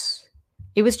was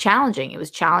challenging. It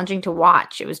was challenging to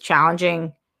watch. It was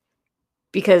challenging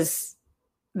because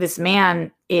this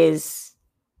man is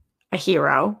a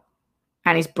hero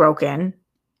and he's broken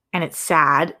and it's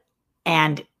sad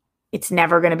and it's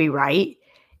never going to be right.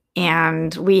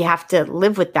 And we have to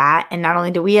live with that. And not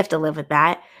only do we have to live with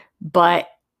that, but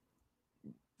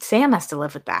Sam has to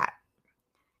live with that.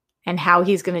 And how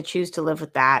he's going to choose to live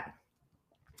with that,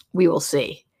 we will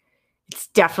see. It's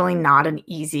definitely not an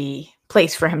easy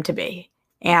place for him to be.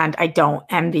 And I don't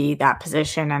envy that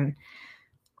position. And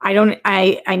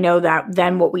I know that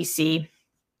then what we see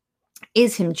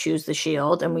is him choose the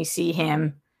shield. And we see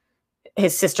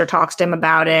his sister talks to him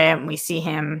about it. And we see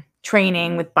him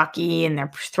training with Bucky and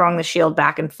they're throwing the shield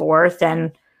back and forth.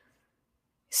 And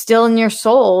still in your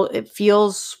soul, it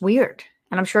feels weird.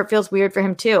 And I'm sure it feels weird for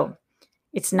him too.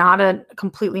 It's not a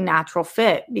completely natural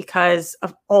fit because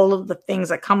of all of the things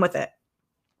that come with it.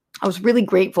 I was really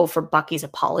grateful for Bucky's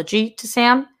apology to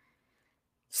Sam.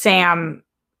 Sam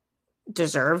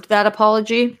deserved that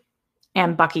apology.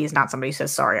 And Bucky is not somebody who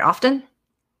says sorry often.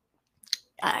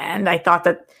 And I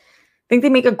think they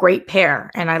make a great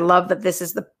pair. And I love that this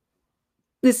is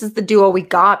the duo we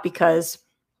got because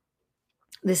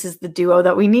this is the duo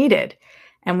that we needed.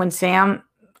 And when Sam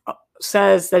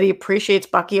says that he appreciates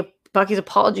Bucky's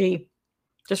apology,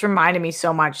 just reminded me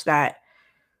so much that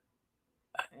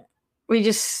we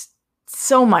just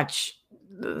so much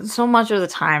of the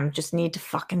time just need to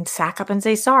fucking sack up and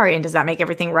say sorry. And does that make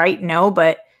everything right? No,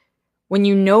 but when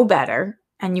you know better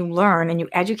and you learn and you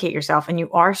educate yourself and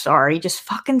you are sorry, just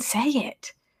fucking say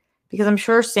it. Because I'm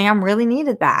sure Sam really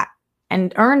needed that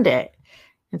and earned it.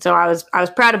 And so I was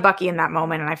proud of Bucky in that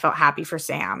moment, and I felt happy for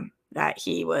Sam that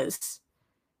he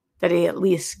at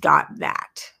least got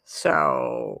that.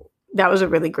 So that was a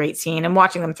really great scene. And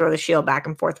watching them throw the shield back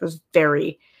and forth was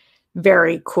very,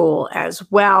 very cool as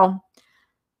well.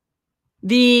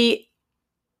 The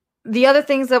other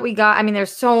things that we got, I mean,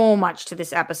 there's so much to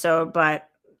this episode, but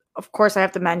of course I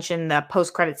have to mention the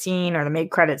post-credit scene or the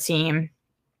mid-credit scene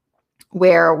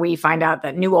where we find out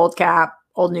that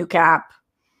old new Cap,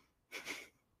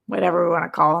 whatever we want to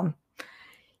call him,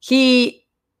 he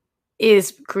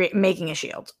is making a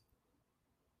shield.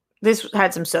 This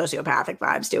had some sociopathic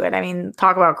vibes to it. I mean,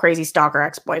 talk about crazy stalker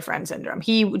ex-boyfriend syndrome.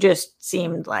 He just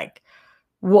seemed like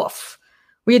woof.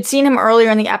 We had seen him earlier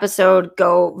in the episode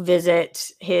go visit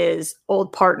his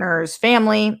old partner's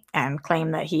family and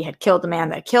claim that he had killed the man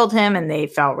that killed him, and they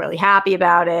felt really happy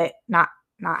about it. Not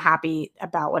happy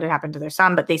about what had happened to their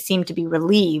son, but they seemed to be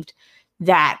relieved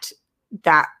that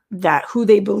who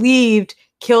they believed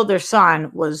killed their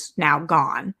son was now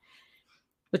gone,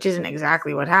 which isn't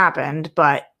exactly what happened,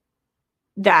 but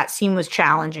that scene was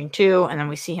challenging too. And then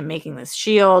we see him making this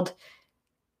shield.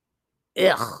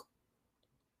 Ugh.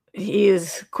 He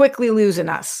is quickly losing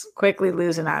us.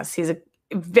 He's a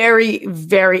very,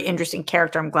 very interesting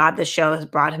character. I'm glad this show has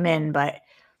brought him in, but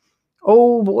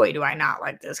oh boy, do I not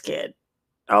like this kid.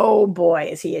 Oh boy,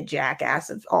 is he a jackass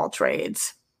of all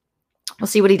trades. We'll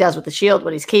see what he does with the shield,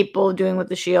 what he's capable of doing with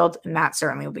the shield, and that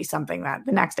certainly will be something that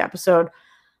the next episode,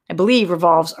 I believe,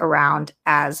 revolves around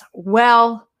as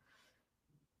well.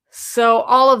 So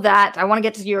all of that, I want to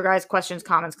get to your guys' questions,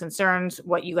 comments, concerns,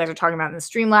 what you guys are talking about in the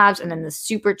Streamlabs and in the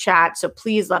super chat. So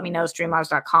please let me know,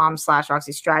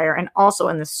 streamlabs.com/Roxy Striar, and also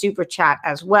in the super chat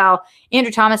as well.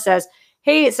 Andrew Thomas says,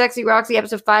 hey, Sexy Roxy,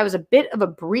 episode 5 was a bit of a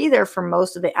breather for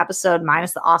most of the episode,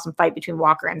 minus the awesome fight between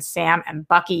Walker and Sam and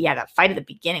Bucky. Yeah, that fight at the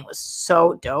beginning was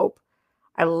so dope.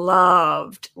 I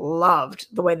loved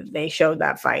the way that they showed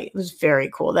that fight. It was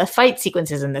very cool. The fight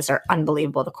sequences in this are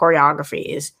unbelievable. The choreography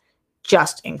is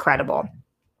just incredible.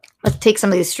 Let's take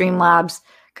some of these Streamlabs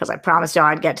because I promised y'all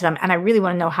I'd get to them. And I really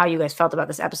want to know how you guys felt about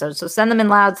this episode. So send them in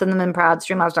loud, send them in proud,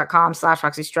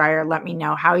 streamlabs.com/Roxy Striar. Let me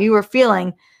know how you were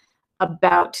feeling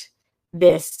about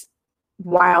this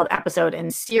wild episode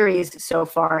and series so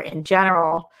far in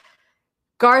general.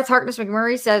 Garth Harkness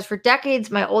McMurray says, for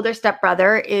decades, my older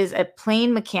stepbrother is a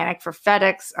plane mechanic for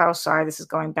FedEx. Oh, sorry, this is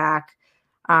going back.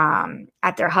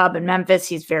 At their hub in Memphis,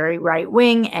 he's very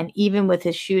right-wing, and even with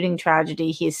his shooting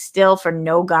tragedy, he's still for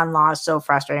no gun laws. So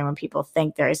frustrating when people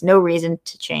think there is no reason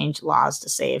to change laws to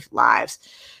save lives.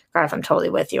 Garth, I'm totally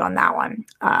with you on that one.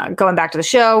 Going back to the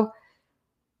show,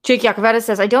 Jake Yakoveta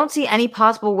says, I don't see any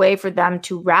possible way for them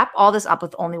to wrap all this up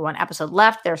with only one episode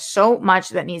left. There's so much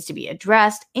that needs to be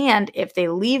addressed. And if they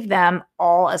leave them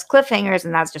all as cliffhangers,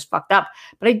 and that's just fucked up.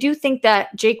 But I do think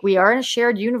that, Jake, we are in a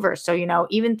shared universe. So,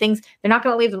 even things, they're not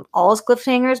going to leave them all as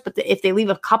cliffhangers. But if they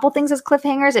leave a couple things as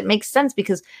cliffhangers, it makes sense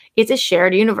because it's a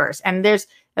shared universe. And at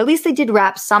least they did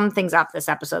wrap some things up this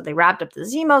episode. They wrapped up the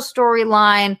Zemo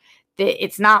storyline.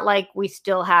 It's not like we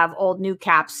still have old new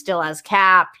Cap still as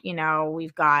Cap.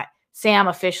 We've got Sam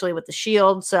officially with the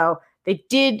shield. So they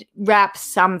did wrap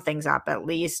some things up at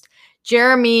least.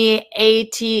 Jeremy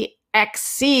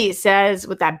ATXC says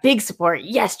with that big support,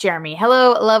 yes, Jeremy.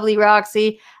 Hello, lovely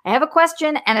Roxy. I have a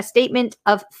question and a statement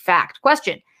of fact.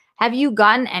 Question. Have you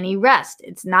gotten any rest?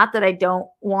 It's not that I don't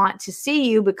want to see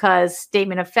you because,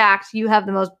 statement of fact, you have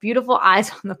the most beautiful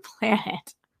eyes on the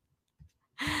planet.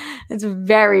 It's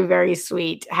very, very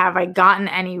sweet. Have I gotten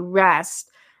any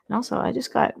rest? And also, I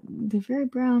just got the very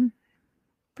brown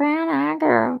eye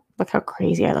girl. Look how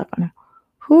crazy I look on her.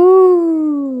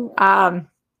 Whoo. Have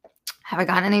I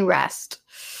gotten any rest?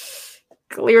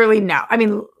 Clearly, no. I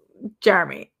mean,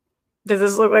 Jeremy, does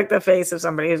this look like the face of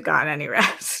somebody who's gotten any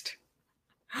rest?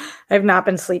 I've not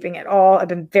been sleeping at all. I've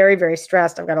been very, very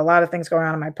stressed. I've got a lot of things going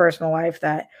on in my personal life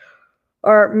that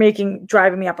are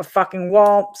driving me up a fucking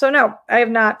wall. So no, I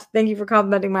have not. Thank you for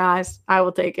complimenting my eyes. I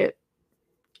will take it.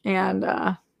 And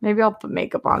maybe I'll put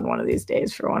makeup on one of these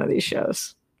days for one of these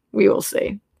shows. We will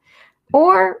see.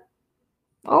 Or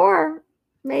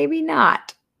maybe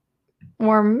not.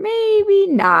 Or maybe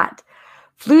not.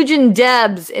 Flugin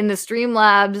Debs in the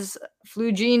Streamlabs.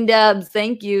 Flugin Debs,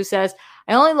 thank you, says,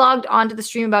 I only logged onto the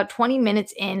stream about 20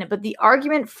 minutes in, but the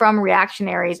argument from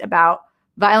reactionaries about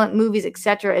violent movies,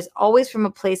 etc., is always from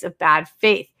a place of bad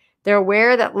faith. They're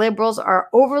aware that liberals are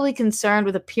overly concerned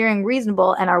with appearing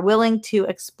reasonable and are willing to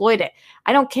exploit it.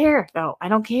 I don't care, though. I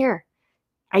don't care.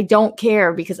 I don't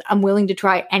care because I'm willing to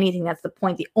try anything. That's the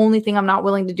point. The only thing I'm not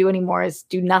willing to do anymore is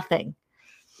do nothing.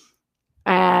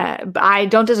 But I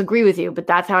don't disagree with you, but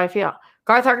that's how I feel.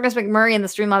 Garth Harkness McMurray in the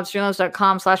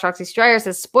streamlabs.com/Roxy Stryer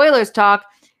says, spoilers talk.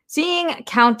 Seeing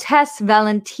Countess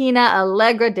Valentina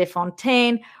Allegra de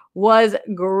Fontaine was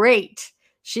great.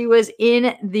 She was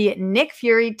in the Nick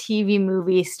Fury TV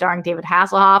movie starring David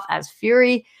Hasselhoff as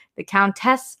Fury. The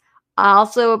Countess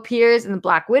also appears in the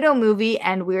Black Widow movie,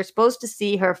 and we were supposed to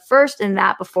see her first in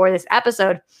that before this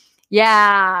episode.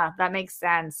 Yeah, that makes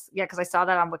sense. Yeah, because I saw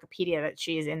that on Wikipedia that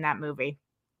she is in that movie,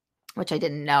 which I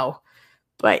didn't know.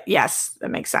 But yes, that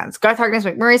makes sense. Garth Harkness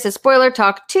McMurray says, spoiler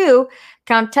talk 2.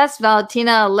 Countess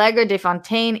Valentina Allegra de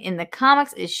Fontaine in the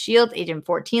comics is S.H.I.E.L.D. Agent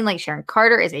 14, like Sharon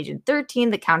Carter is Agent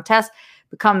 13. The Countess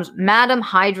becomes Madame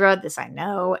Hydra, this I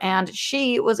know, and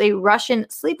she was a Russian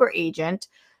sleeper agent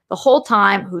the whole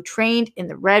time who trained in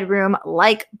the Red Room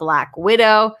like Black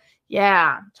Widow.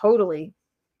 Yeah, totally.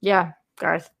 Yeah,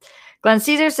 Garth. Glenn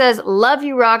Caesar says, love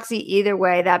you, Roxy, either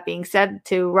way. That being said,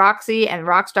 to Roxy and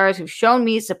rock stars who've shown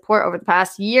me support over the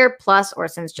past year plus or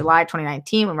since July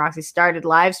 2019 when Roxy started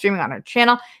live streaming on her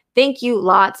channel, thank you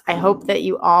lots. I hope that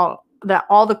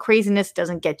all the craziness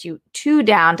doesn't get you too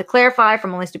down. To clarify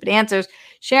from Only Stupid Answers,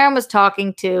 Sharon was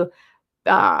talking to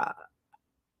Batroc.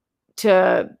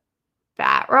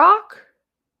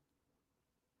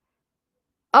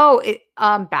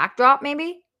 Backdrop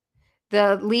maybe.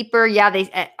 The Leaper,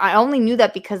 yeah, I only knew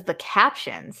that because the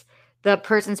captions, the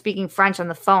person speaking French on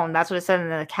the phone, that's what it said in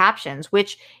the captions,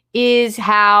 which is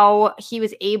how he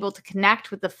was able to connect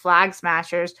with the Flag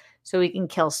Smashers so he can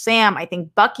kill Sam. I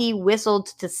think Bucky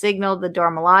whistled to signal the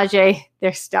Dora Milaje.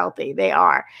 They're stealthy. They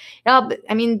are. But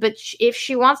if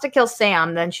she wants to kill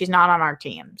Sam, then she's not on our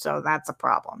team. So that's a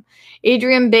problem.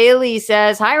 Adrian Bailey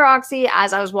says, hi, Roxy.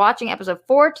 As I was watching episode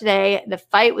 4 today, the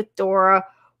fight with Dora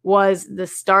was the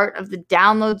start of the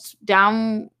downward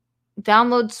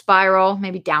spiral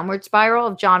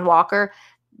of John Walker.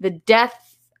 The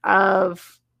death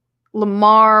of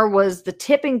Lamar was the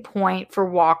tipping point for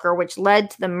Walker, which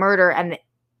led to the murder and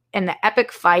the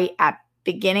epic fight at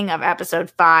beginning of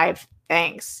episode 5.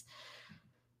 Thanks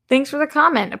for the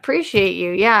comment. Appreciate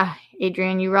you. Yeah,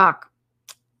 Adrian, you rock.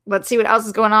 Let's see what else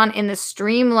is going on in the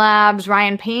Streamlabs.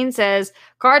 Ryan Payne says,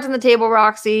 cards on the table,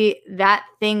 Roxy. That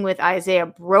thing with Isaiah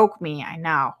broke me. I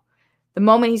know. The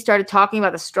moment he started talking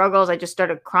about the struggles, I just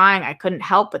started crying. I couldn't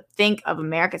help but think of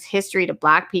America's history to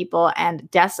Black people, and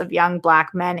deaths of young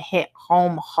Black men hit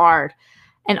home hard.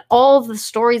 And all of the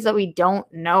stories that we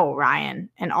don't know, Ryan,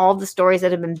 and all of the stories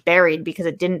that have been buried because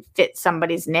it didn't fit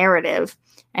somebody's narrative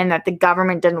and that the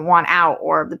government didn't want out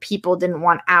or the people didn't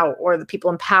want out or the people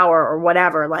in power or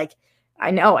whatever.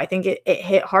 I think it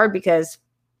hit hard because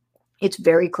it's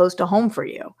very close to home for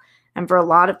you. and for a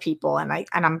lot of people. And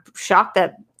I'm shocked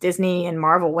that Disney and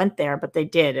Marvel went there, but they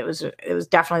did. It was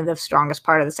definitely the strongest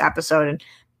part of this episode and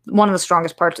one of the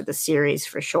strongest parts of the series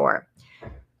for sure.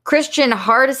 Christian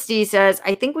Hardesty says,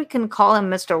 I think we can call him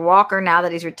Mr. Walker now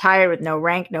that he's retired with no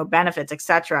rank, no benefits,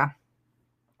 etc.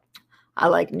 I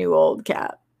like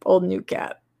old new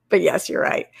Cap. But yes, you're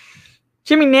right.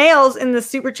 Jimmy Nails in the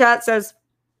super chat says,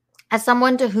 as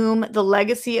someone to whom the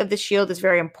legacy of the Shield is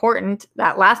very important,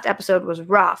 that last episode was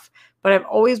rough, but I've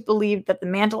always believed that the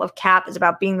mantle of Cap is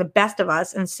about being the best of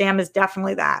us, and Sam is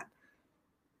definitely that.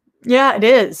 Yeah, it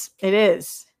is. It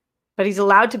is. But he's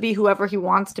allowed to be whoever he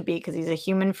wants to be because he's a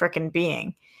human frickin'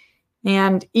 being.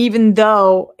 And even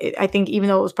though it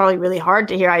was probably really hard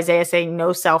to hear Isaiah say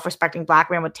no self-respecting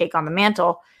black man would take on the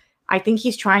mantle, I think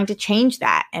he's trying to change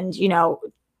that and,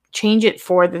 change it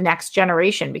for the next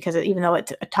generation, because even though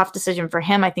it's a tough decision for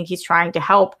him, I think he's trying to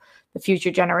help the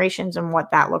future generations and what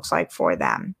that looks like for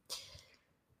them.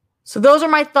 So those are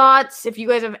my thoughts. If you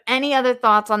guys have any other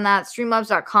thoughts on that,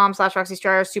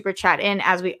 streamlabs.com/Roxy super chat in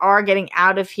as we are getting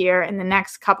out of here in the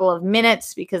next couple of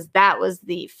minutes, because that was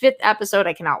the 5th episode.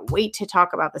 I cannot wait to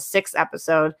talk about the 6th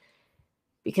episode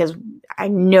because I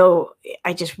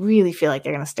just really feel like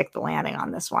they're going to stick the landing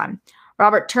on this one.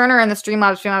 Robert Turner in the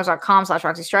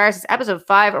streamlabs.com/Roxy says, episode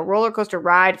 5, a roller coaster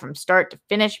ride from start to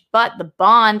finish, but the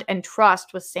bond and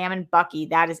trust with Sam and Bucky,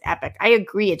 that is epic. I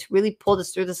agree. It's really pulled us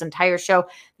through this entire show.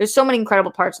 There's so many incredible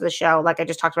parts of the show. Like I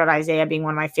just talked about Isaiah being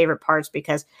one of my favorite parts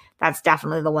because that's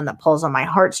definitely the one that pulls on my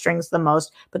heartstrings the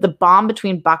most. But the bond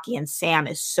between Bucky and Sam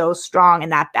is so strong,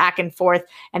 and that back and forth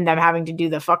and them having to do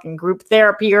the fucking group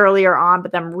therapy earlier on,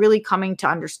 but them really coming to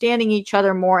understanding each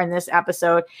other more in this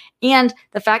episode. And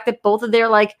the fact that both of their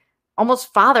like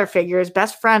almost father figures,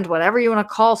 best friend, whatever you want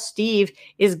to call Steve,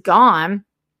 is gone.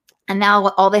 And now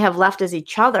all they have left is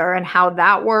each other, and how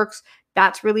that works.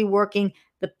 That's really working.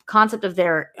 The concept of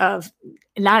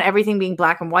not everything being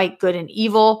black and white, good and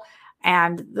evil.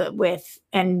 And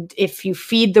if you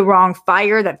feed the wrong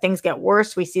fire, that things get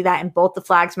worse. We see that in both the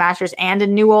Flag Smashers and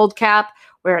in New Old Cap,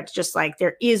 where it's just like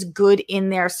there is good in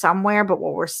there somewhere, but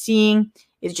what we're seeing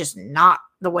is just not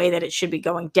the way that it should be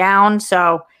going down.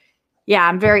 So yeah,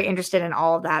 I'm very interested in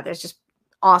all of that. There's just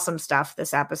awesome stuff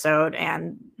this episode,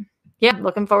 and yeah,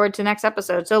 looking forward to next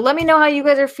episode. So let me know how you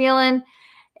guys are feeling.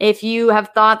 If you have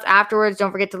thoughts afterwards,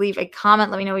 don't forget to leave a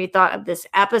comment. Let me know what you thought of this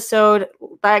episode.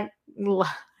 I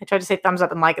tried to say thumbs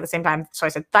up and like at the same time. So I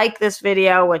said like this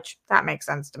video, which that makes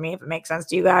sense to me if it makes sense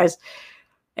to you guys.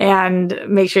 And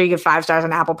make sure you give 5 stars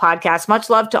on Apple Podcasts. Much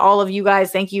love to all of you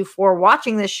guys. Thank you for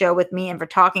watching this show with me and for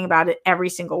talking about it every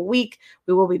single week.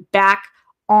 We will be back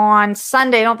on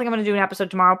Sunday. I don't think I'm going to do an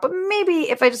episode tomorrow, but maybe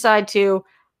if I decide to.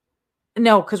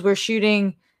 No, because we're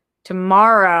shooting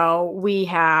tomorrow.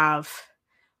 We're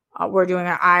doing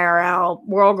an IRL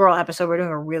World Girl episode. We're doing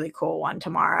a really cool one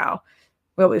tomorrow.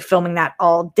 We'll be filming that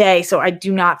all day. So I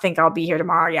do not think I'll be here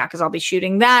tomorrow. Yeah, because I'll be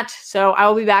shooting that. So I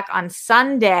will be back on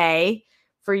Sunday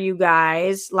for you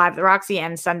guys, live with Roxy,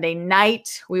 and Sunday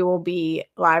night we will be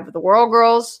live with the World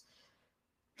Girls.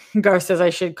 Garth says I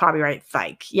should copyright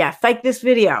Thike. Yeah, Thike this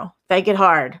video. Thike it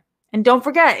hard. And don't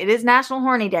forget, it is National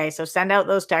Horny Day, so send out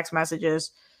those text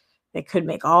messages. They could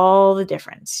make all the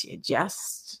difference. You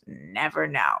just never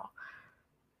know.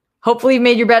 Hopefully you've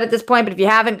made your bed at this point, but if you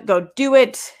haven't, go do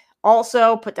it.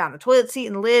 Also, put down the toilet seat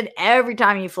and lid every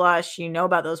time you flush. You know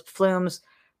about those flumes.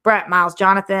 Brett Miles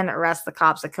Jonathan, arrest the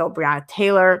cops that killed Breonna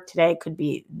Taylor. Today could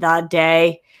be the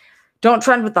day. Don't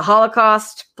trend with the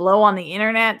Holocaust. Blow on the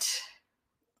internet.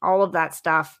 All of that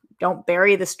stuff. Don't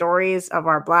bury the stories of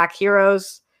our Black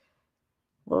heroes.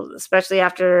 Well, especially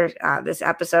after this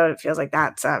episode, it feels like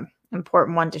that's an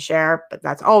important one to share, but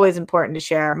that's always important to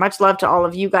share. Much love to all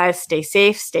of you guys. Stay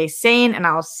safe, stay sane, and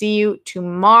I'll see you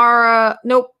tomorrow.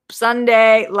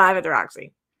 Sunday, live at the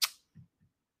Roxy.